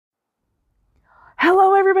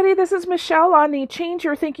everybody. This is Michelle on the Change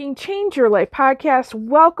Your Thinking, Change Your Life podcast.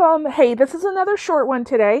 Welcome. Hey, this is another short one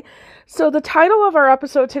today. So the title of our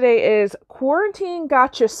episode today is Quarantine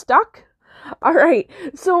Got You Stuck? All right.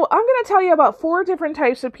 So I'm going to tell you about 4 different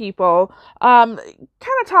types of people. Kind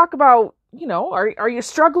of talk about, are you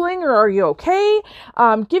struggling or are you okay?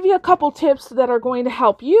 Give you a couple tips that are going to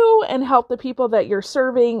help you and help the people that you're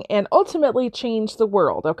serving and ultimately change the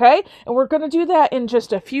world, okay? And we're going to do that in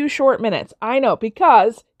just a few short minutes. I know,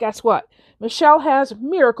 because guess what? Michelle has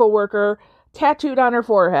Miracle Worker tattooed on her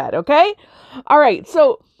forehead, okay? All right,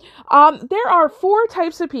 so there are 4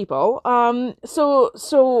 types of people.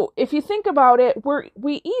 So if you think about it,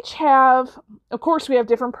 we each have, of course, we have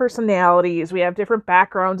different personalities, we have different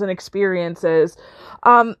backgrounds and experiences,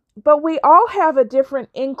 but we all have a different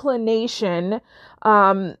inclination.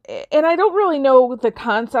 And I don't really know the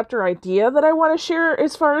concept or idea that I want to share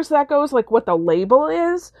as far as that goes, like what the label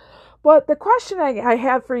is. But the question I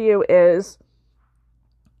have for you is,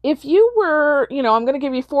 if you were, I'm going to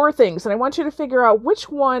give you 4 things, and I want you to figure out which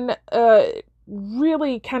one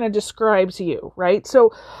really kind of describes you, right?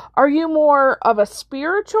 So are you more of a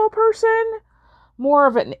spiritual person, more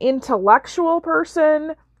of an intellectual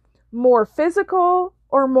person, more physical,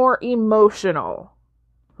 or more emotional?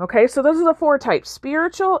 Okay, so those are the 4 types: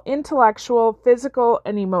 spiritual, intellectual, physical,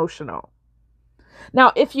 and emotional.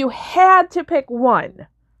 Now, if you had to pick one,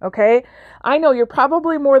 okay, I know you're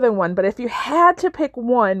probably more than one, but if you had to pick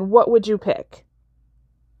one, what would you pick?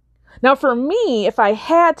 Now, for me, if I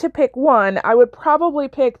had to pick one, I would probably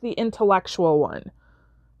pick the intellectual one.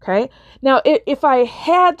 Okay. Now, if I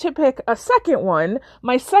had to pick a second one,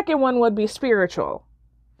 my second one would be spiritual.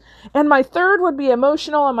 And my third would be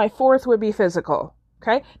emotional, and my fourth would be physical.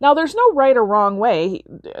 Okay. Now, there's no right or wrong way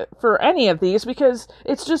for any of these, because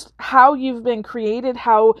it's just how you've been created,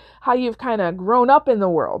 how you've kind of grown up in the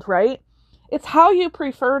world, right? It's how you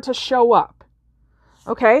prefer to show up.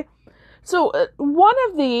 Okay. So one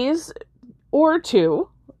of these or 2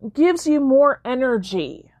 gives you more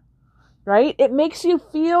energy, right? It makes you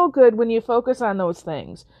feel good when you focus on those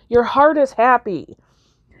things. Your heart is happy.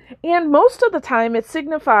 And most of the time it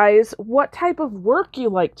signifies what type of work you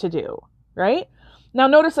like to do, right? Now,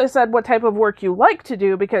 notice I said what type of work you like to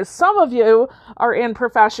do, because some of you are in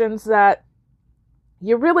professions that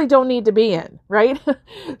you really don't need to be in, right?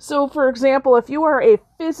 So, for example, if you are a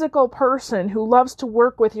physical person who loves to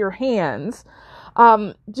work with your hands,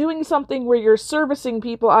 doing something where you're servicing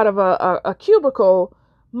people out of a cubicle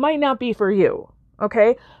might not be for you,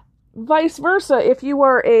 okay? Vice versa, if you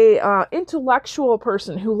are a intellectual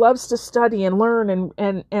person who loves to study and learn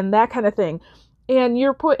and that kind of thing, and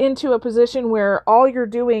you're put into a position where all you're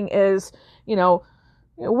doing is,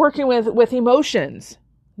 working with emotions,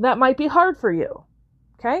 that might be hard for you.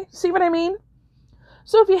 Okay? See what I mean?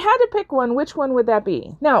 So if you had to pick one, which one would that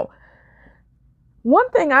be? Now,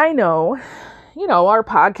 one thing I know, our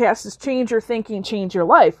podcast is Change Your Thinking, Change Your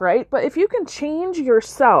Life, right? But if you can change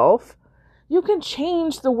yourself, you can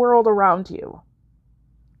change the world around you.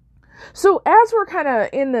 So as we're kind of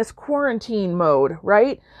in this quarantine mode,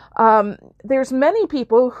 right, there's many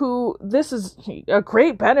people who this is a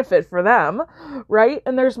great benefit for them, right?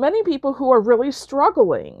 And there's many people who are really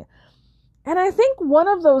struggling. And I think one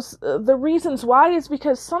of the reasons why is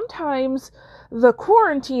because sometimes the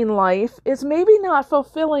quarantine life is maybe not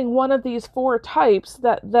fulfilling one of these 4 types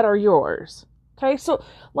that are yours. Okay, so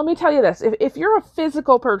let me tell you this. If you're a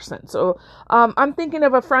physical person, so I'm thinking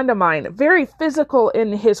of a friend of mine, very physical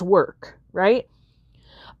in his work, right?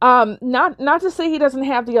 Not to say he doesn't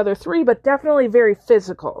have the other 3, but definitely very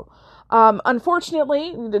physical.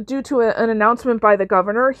 Unfortunately, due to an announcement by the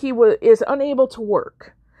governor, he is unable to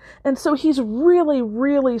work. And so he's really,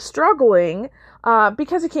 really struggling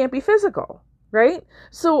because he can't be physical. Right?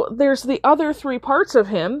 So there's the other 3 parts of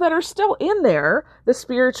him that are still in there, the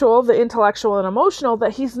spiritual, the intellectual, and emotional,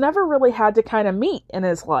 that he's never really had to kind of meet in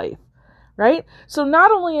his life. Right? So not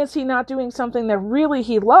only is he not doing something that really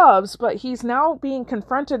he loves, but he's now being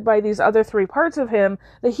confronted by these other 3 parts of him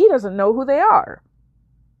that he doesn't know who they are.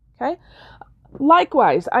 Okay?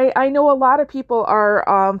 Likewise, I know a lot of people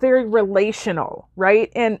are very relational, right?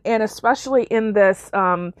 And especially in this,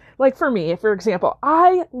 like for me, for example,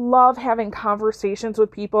 I love having conversations with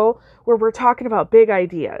people where we're talking about big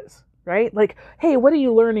ideas, right? Like, hey, what are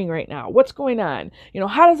you learning right now? What's going on?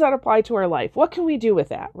 How does that apply to our life? What can we do with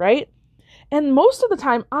that, right? And most of the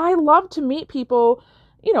time, I love to meet people,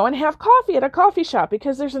 and have coffee at a coffee shop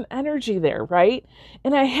because there's an energy there, right?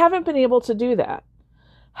 And I haven't been able to do that.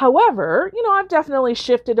 However, I've definitely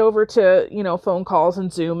shifted over to, phone calls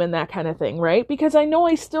and Zoom and that kind of thing, right? Because I know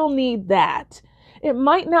I still need that. It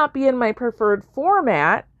might not be in my preferred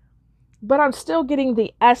format, but I'm still getting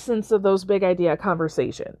the essence of those big idea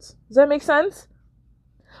conversations. Does that make sense?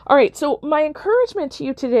 All right, so my encouragement to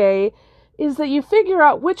you today is that you figure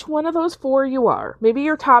out which one of those 4 you are, maybe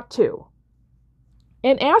your top 2,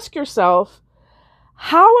 and ask yourself,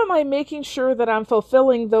 how am I making sure that I'm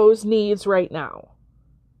fulfilling those needs right now?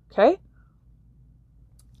 Okay?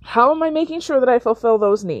 How am I making sure that I fulfill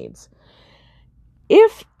those needs?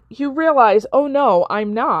 If you realize, oh no,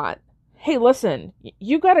 I'm not, hey, listen,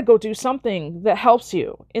 you got to go do something that helps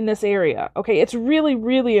you in this area. Okay? It's really,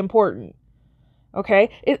 really important. Okay?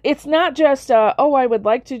 It's not just, oh, I would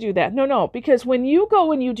like to do that. No, because when you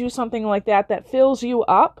go and you do something like that fills you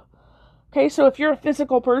up, okay, so if you're a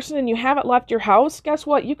physical person and you haven't left your house, guess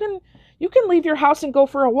what? You can leave your house and go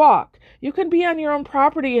for a walk. You can be on your own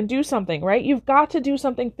property and do something, right? You've got to do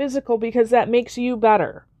something physical because that makes you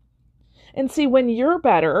better. And see, when you're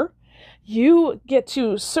better, you get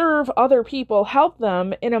to serve other people, help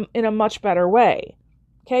them in a much better way.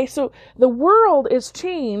 Okay, so the world is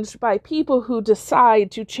changed by people who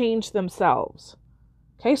decide to change themselves.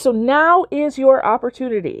 Okay, so now is your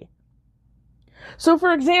opportunity. So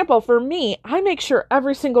for example, for me, I make sure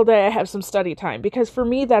every single day I have some study time because for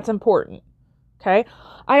me that's important. Okay,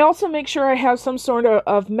 I also make sure I have some sort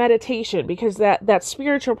of meditation because that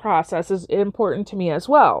spiritual process is important to me as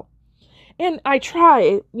well. And I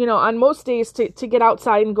try, on most days to get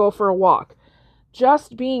outside and go for a walk.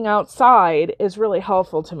 Just being outside is really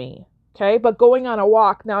helpful to me. Okay, but going on a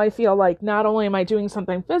walk, now I feel like not only am I doing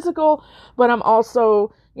something physical, but I'm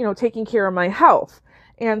also, taking care of my health.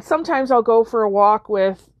 And sometimes I'll go for a walk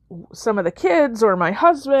with some of the kids or my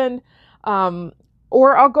husband,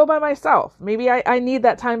 or I'll go by myself. Maybe I need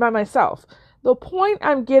that time by myself. The point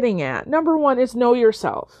I'm getting at, number 1, is know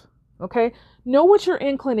yourself. Okay, know what your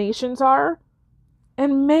inclinations are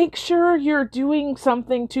and make sure you're doing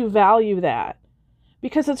something to value that.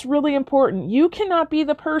 Because it's really important. You cannot be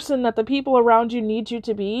the person that the people around you need you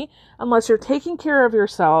to be unless you're taking care of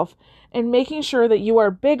yourself and making sure that you are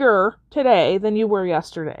bigger today than you were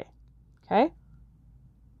yesterday. Okay?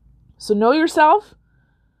 So know yourself,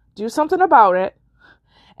 do something about it,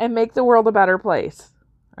 and make the world a better place.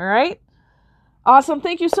 All right? Awesome.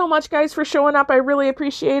 Thank you so much, guys, for showing up. I really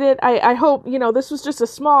appreciate it. I hope, this was just a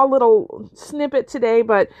small little snippet today,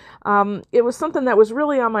 but it was something that was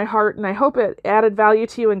really on my heart, and I hope it added value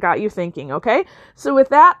to you and got you thinking, okay? So with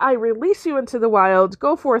that, I release you into the wild.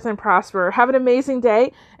 Go forth and prosper. Have an amazing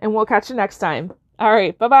day, and we'll catch you next time. All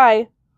right. Bye-bye.